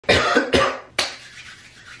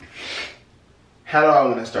How do I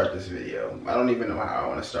want to start this video? I don't even know how I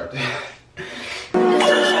want to start this.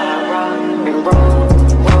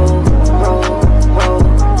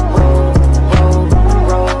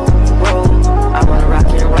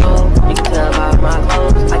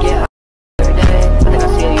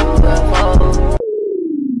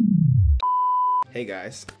 Hey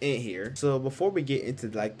guys, Ant here. So before we get into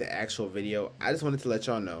like the actual video, I just wanted to let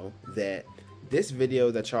y'all know that this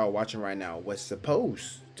video that y'all are watching right now was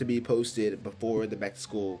supposed to be posted before the back to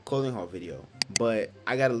school clothing haul video, but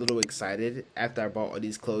I got a little excited after I bought all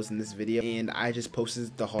these clothes in this video and I just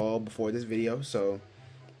posted the haul before this video. So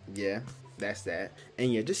yeah, that's that.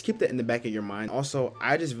 And yeah, just keep that in the back of your mind. Also,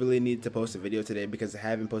 I just really need to post a video today because I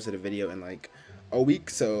haven't posted a video in like a week.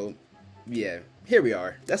 So yeah, here we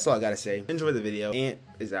are. That's all I gotta say. Enjoy the video. Ant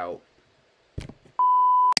is out.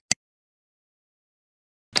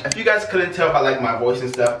 If you guys couldn't tell by like my voice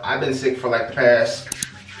and stuff, I've been sick for like the past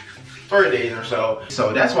 30 days or so.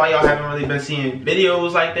 So that's why y'all haven't really been seeing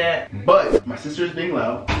videos like that. But my sister is being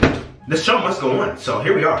loud. The show must go on. So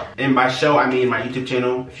here we are. And by show, I mean my YouTube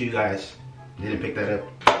channel, if you guys didn't pick that up.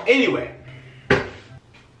 Anyway,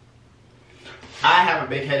 I have a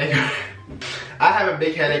big headache. I have a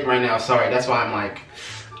big headache right now. Sorry, that's why I'm like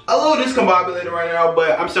a little discombobulated right now,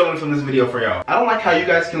 but I'm still gonna film this video for y'all. I don't like how you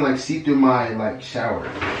guys can like see through my like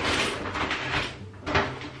shower.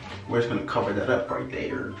 We're just gonna cover that up right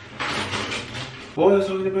there. What was I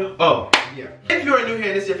talking about? Oh, yeah. If you're new here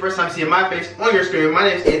and this is your first time seeing my face on your screen, my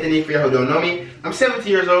name is Anthony, for y'all who don't know me. I'm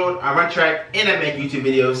 17 years old, I run track, and I make YouTube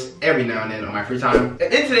videos every now and then on my free time. In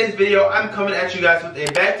today's video, I'm coming at you guys with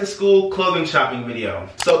a back to school clothing shopping video.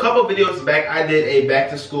 So a couple videos back, I did a back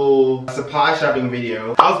to school supply shopping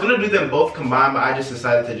video. I was gonna do them both combined, but I just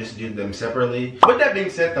decided to just do them separately. With that being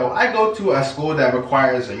said though, I go to a school that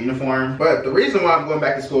requires a uniform, but the reason why I'm going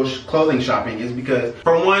back to school clothing shopping is because,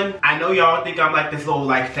 for one, I know y'all think I'm like this little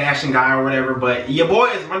like fashion guy or whatever, but your boy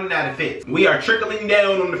is running out of fit. We are trickling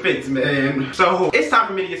down on the fits, man. So it's time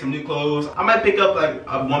for me to get some new clothes. I might pick up like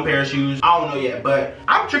one pair of shoes. I don't know yet, but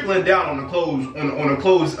I'm trickling down on the clothes on the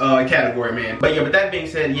clothes category, man. But yeah, with that being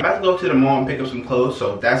said, yeah, I'm about to go to the mall and pick up some clothes.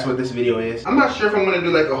 So that's what this video is. I'm not sure if I'm gonna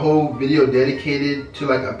do like a whole video dedicated to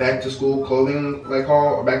like a back to school clothing like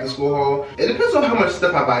haul or back to school haul. It depends on how much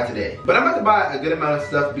stuff I buy today. But I'm about to buy a good amount of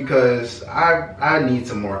stuff because I need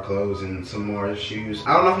some more clothes and some more shoes.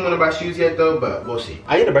 I don't know if I'm gonna buy shoes yet though, but we'll see.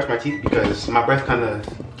 I need to brush my teeth because my breath kind of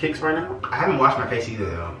kicks right now. I haven't washed my face either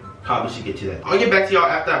though. Probably should get to that. I'll get back to y'all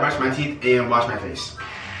after I brush my teeth and wash my face.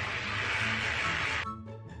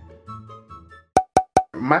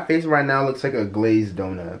 My face right now looks like a glazed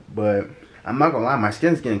donut, but I'm not gonna lie, my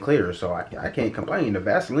skin's getting clearer, so I can't complain. The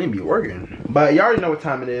Vaseline be working. But you already know what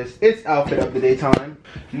time it is. It's outfit of the day time.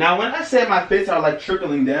 Now when I say my fits are like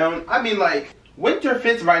trickling down, I mean like winter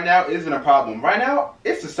fits right now isn't a problem. Right now,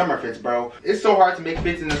 it's the summer fits, bro. It's so hard to make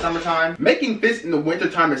fits in the summertime. Making fits in the winter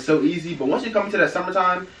time is so easy, but once you come into that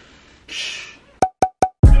summertime,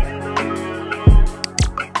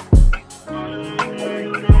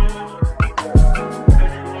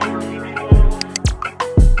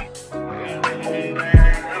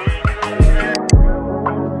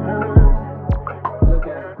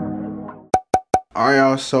 alright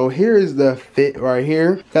y'all, so here is the fit right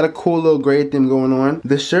here. Got a cool little gray theme going on.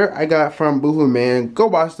 The shirt I got from Boohoo Man. Go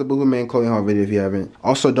watch the Boohoo Man clothing haul video if you haven't.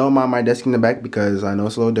 Also, don't mind my desk in the back because I know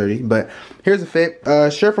it's a little dirty. But here's the fit.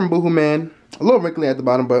 Shirt from Boohoo Man. A little wrinkly at the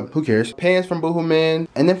bottom, but who cares. Pants from Boohoo Man.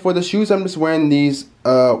 And then for the shoes, I'm just wearing these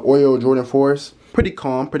Oil Jordan 4s. Pretty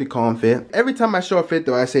calm fit. Every time I show a fit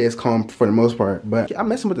though, I say it's calm for the most part. But I'm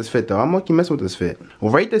messing with this fit though. I'm lucky messing with this fit.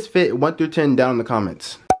 Well, rate this fit 1 through 10 down in the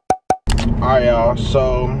comments. Alright y'all,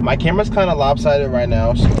 so my camera's kind of lopsided right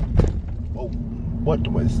now, so oh, what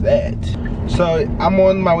was that? So I'm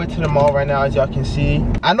on my way to the mall right now, as y'all can see.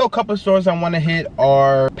 I know a couple stores I want to hit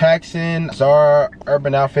are Paxson, Zara,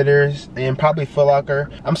 Urban Outfitters, and probably Foot Locker.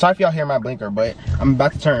 I'm sorry if y'all hear my blinker, but I'm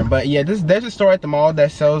about to turn. But yeah, there's a store at the mall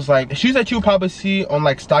that sells like shoes that you'll probably see on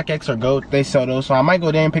like StockX or GOAT. They sell those, so I might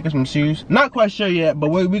go there and pick up some shoes. Not quite sure yet, but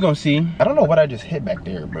we gonna see. I don't know what I just hit back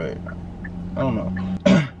there, but I don't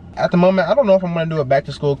know. At the moment, I don't know if I'm gonna do a back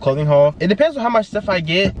to school clothing haul. It depends on how much stuff I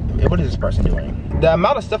get. What is this person doing? The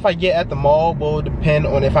amount of stuff I get at the mall will depend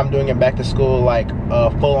on if I'm doing a back to school like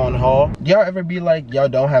full on haul. Y'all ever be like, y'all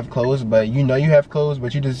don't have clothes, but you know you have clothes,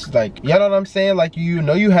 but you just like, y'all know what I'm saying? Like you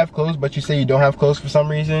know you have clothes, but you say you don't have clothes for some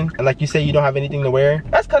reason. And like you say you don't have anything to wear.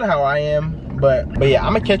 That's kind of how I am. But yeah,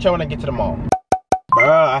 I'm gonna catch y'all when I get to the mall.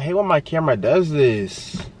 Bruh, I hate when my camera does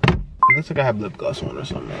this. It looks like I have lip gloss on or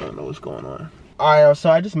something. I don't know what's going on. Alright, so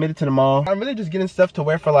I just made it to the mall. I'm really just getting stuff to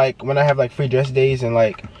wear for like when I have like free dress days and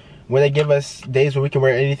like where they give us days where we can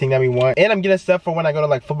wear anything that we want. And I'm getting stuff for when I go to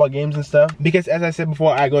like football games and stuff, because as I said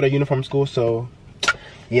before, I go to uniform school, so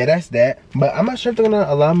yeah, that's that. But I'm not sure if they're gonna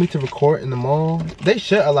allow me to record in the mall. They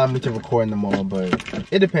should allow me to record in the mall, but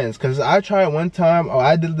it depends. Cause I tried one time,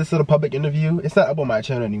 I did this little public interview. It's not up on my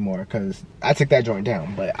channel anymore, cause I took that joint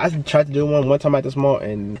down. But I tried to do one time at this mall,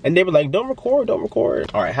 and they were like, don't record, don't record.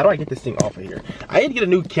 All right, how do I get this thing off of here? I need to get a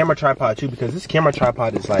new camera tripod too, because this camera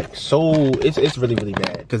tripod is like it's really, really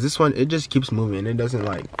bad. Cause this one, it just keeps moving. It doesn't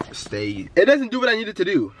like stay. It doesn't do what I need it to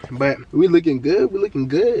do. But we looking good, we looking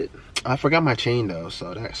good. I forgot my chain though,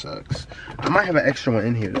 so that sucks. I might have an extra one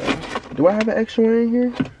in here though. Do I have an extra one in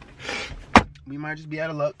here? We might just be out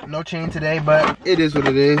of luck. No chain today, but it is what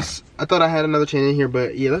it is. I thought I had another chain in here,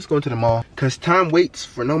 but yeah, let's go into the mall. Cause time waits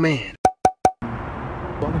for no man.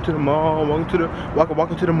 Welcome to the mall, welcome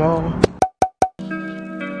to the mall.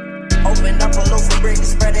 Open up a loaf of bread and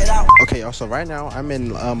spread it out. Okay, y'all, so right now I'm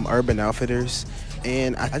in Urban Outfitters,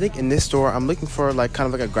 and I think in this store I'm looking for like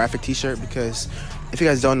kind of like a graphic t-shirt, because if you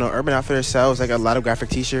guys don't know, Urban Outfitters sells like a lot of graphic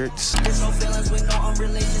t-shirts.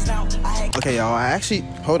 Okay, y'all, I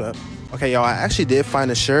actually did find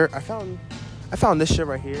a shirt. I found this shirt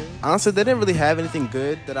right here. Honestly, they didn't really have anything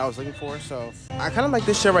good that I was looking for, so I kind of like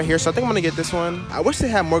this shirt right here, so I think I'm gonna get this one. I wish they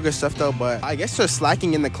had more good stuff though, but I guess they're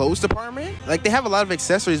slacking in the clothes department. Like, they have a lot of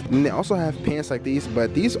accessories, and they also have pants like these,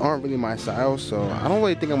 but these aren't really my style, so I don't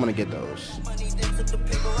really think I'm gonna get those.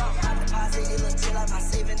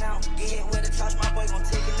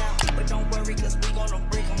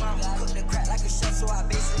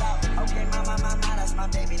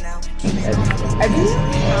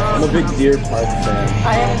 I'm a big Deer Park fan.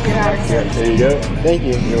 I am a Deer Park fan. There you go. Thank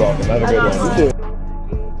you. You're welcome. Have a good one. You too.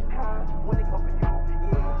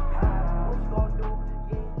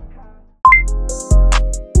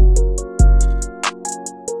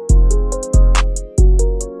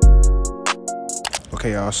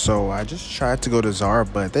 Okay, y'all, so I just tried to go to Zara,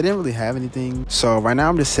 but they didn't really have anything. So right now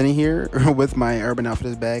I'm just sitting here with my Urban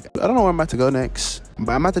Outfitters bag. I don't know where I'm about to go next,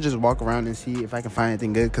 but I'm about to just walk around and see if I can find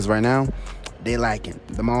anything good, because right now they lacking.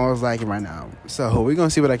 The mall is lacking right now, so we're gonna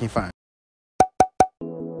see what I can find.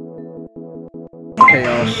 Okay,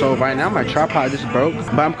 y'all, so right now my tripod just broke,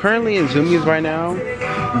 but I'm currently in Zoomies right now.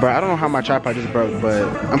 But I don't know how my tripod just broke, but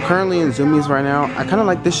I'm currently in Zoomies right now. I kind of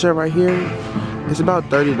like this shirt right here. It's about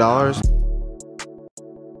 $30.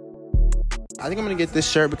 I think I'm gonna get this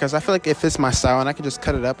shirt because I feel like it fits my style and I can just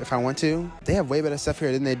cut it up if I want to. They have way better stuff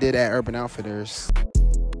here than they did at Urban Outfitters.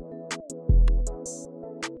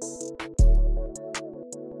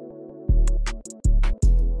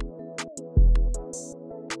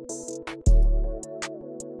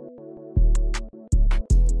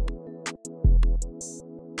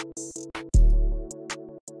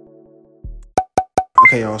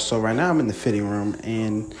 Okay, y'all, so right now I'm in the fitting room,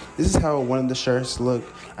 and this is how one of the shirts look.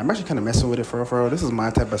 I'm actually kind of messing with it for real. This is my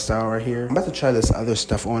type of style right here. I'm about to try this other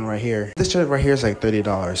stuff on right here. This shirt right here is like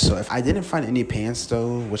 $30. So if I didn't find any pants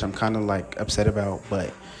though, which I'm kind of like upset about,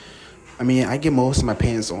 but I mean, I get most of my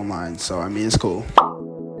pants online, so I mean, it's cool.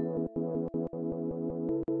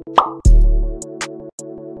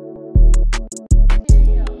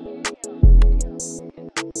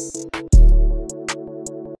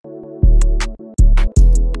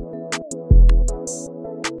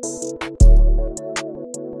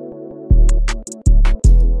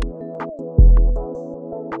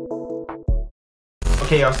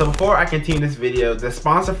 Okay, y'all, so before I continue this video, the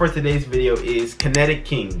sponsor for today's video is Kinetic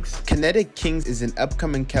Kings. Kinetic Kings is an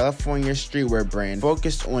upcoming California streetwear brand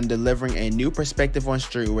focused on delivering a new perspective on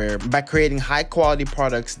streetwear by creating high quality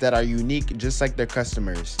products that are unique just like their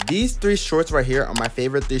customers. These three shorts right here are my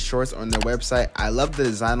favorite three shorts on their website. I love the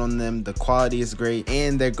design on them, the quality is great,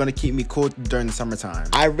 and they're gonna keep me cool during the summertime.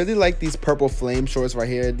 I really like these purple flame shorts right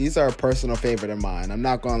here. These are a personal favorite of mine, I'm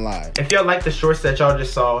not gonna lie. If y'all like the shorts that y'all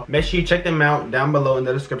just saw, make sure you check them out down below in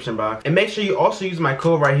the description box, and make sure you also use my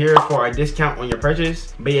code right here for a discount on your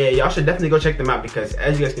purchase. But yeah, y'all should definitely go check them out because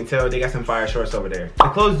as you guys can tell, they got some fire shorts over there. The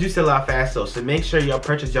clothes do sell out fast though, so make sure y'all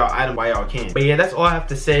purchase y'all item while y'all can. But yeah, that's all I have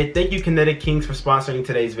to say. Thank you Kinetic Kings for sponsoring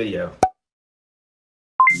today's video.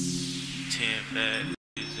 10 bad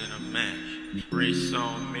in a match. Race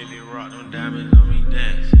on Millie Rock, them diamonds on me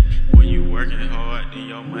dance. When you working hard, then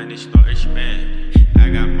your money start expanding. I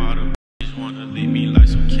got model wanna leave me like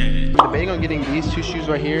some candy. Debating on getting these two shoes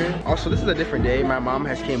right here. Also, this is a different day. My mom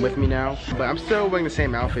has came with me now, but I'm still wearing the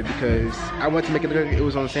same outfit because I want to make it look like it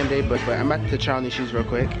was on the same day. But I'm about to try on these shoes real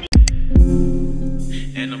quick.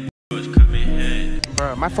 And the boys come in hand.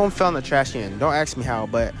 Bro, my phone fell in the trash can. Don't ask me how,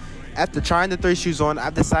 but after trying the three shoes on,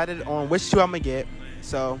 I've decided on which two I'm gonna get.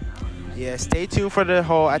 So Yeah, stay tuned for the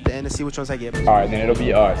haul at the end to see which ones I get. Alright, then it'll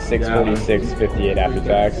be $646.58 after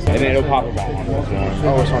tax. And then it'll pop up on this one.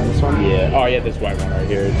 Oh, which one? This one? Yeah. Oh yeah, this white one right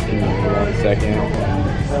here. In 1 second.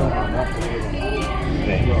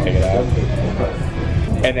 Then you take it out.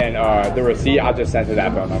 And then the receipt I'll just send to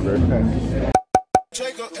that phone number.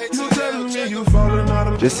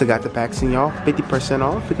 Just got the vaccine, y'all. 50%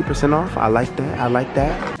 off, 50% off. I like that, I like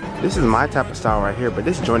that. This is my type of style right here, but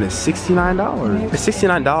this joint is $69. It's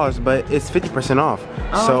 $69, but it's 50% off.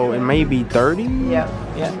 So it may be 30. Yeah.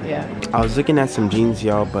 I was looking at some jeans,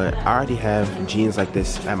 y'all, but I already have jeans like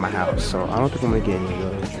this at my house, so I don't think I'm gonna get any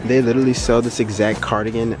of those. They literally sell this exact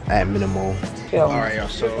cardigan at minimal. Alright, y'all,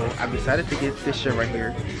 so I decided to get this shirt right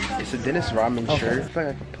here. It's a Dennis Rodman shirt. I feel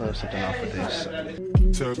like I can pull something off with this.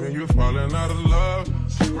 Tell me you're falling out of love,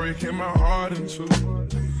 breaking my heart in two.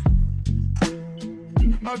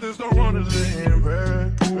 I just don't want to lay in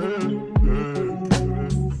bed.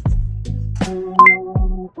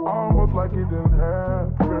 Almost like it didn't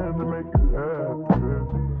happen to make you happy.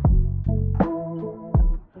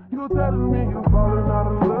 You're telling me you're falling out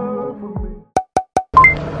of love with me.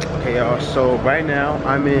 Okay, y'all, so right now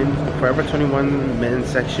I'm in Forever 21 men's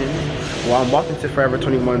section. Well, I'm walking to Forever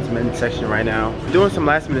 21's men's section right now. Doing some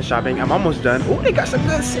last minute shopping. I'm almost done. Oh, they got some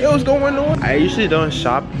good sales going on. I usually don't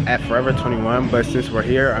shop at Forever 21, but since we're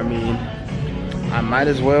here, I mean, I might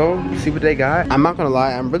as well see what they got. I'm not gonna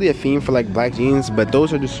lie, I'm really a fiend for like black jeans, but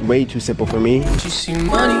those are just way too simple for me. You see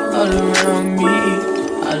money all around me.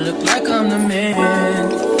 I look like I'm the man.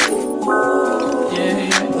 Yeah,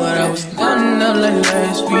 but I was done out like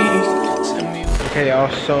last week. Okay,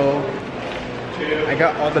 y'all, so I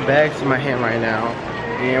got all the bags in my hand right now,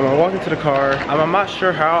 and we're walking to the car. I'm not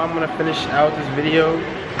sure how I'm gonna finish out this video.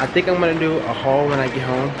 I think I'm gonna do a haul when I get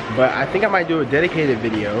home, but I think I might do a dedicated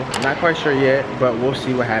video. I'm not quite sure yet, but we'll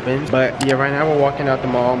see what happens. But yeah, right now we're walking out the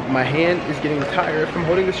mall. My hand is getting tired from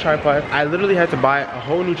holding this tripod. I literally had to buy a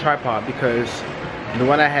whole new tripod because the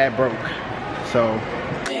one I had broke. So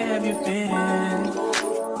where have you been?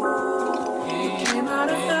 Came out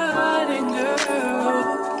of hiding, girl.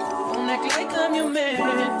 Don't act like I'm your man.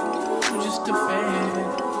 I'm just a fan.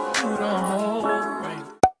 You don't hold right.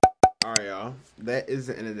 alright, y'all, that is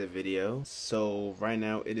the end of the video. So right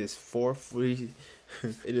now it is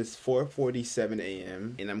 4:47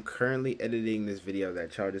 a.m. and I'm currently editing this video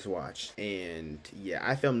that y'all just watched. And yeah,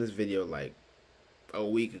 I filmed this video like a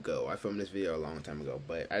week ago. I filmed this video a long time ago,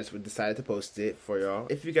 but I just decided to post it for y'all.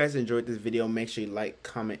 If you guys enjoyed this video, make sure you like,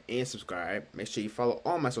 comment, and subscribe. Make sure you follow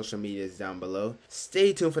all my social medias down below.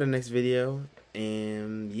 Stay tuned for the next video.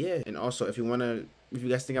 And yeah, and also if you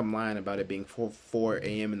guys think I'm lying about it being 4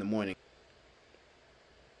 a.m. in the morning,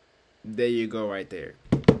 there you go right there.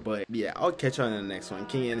 But yeah, I'll catch you on the next one.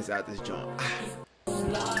 KINGANT is out this joint.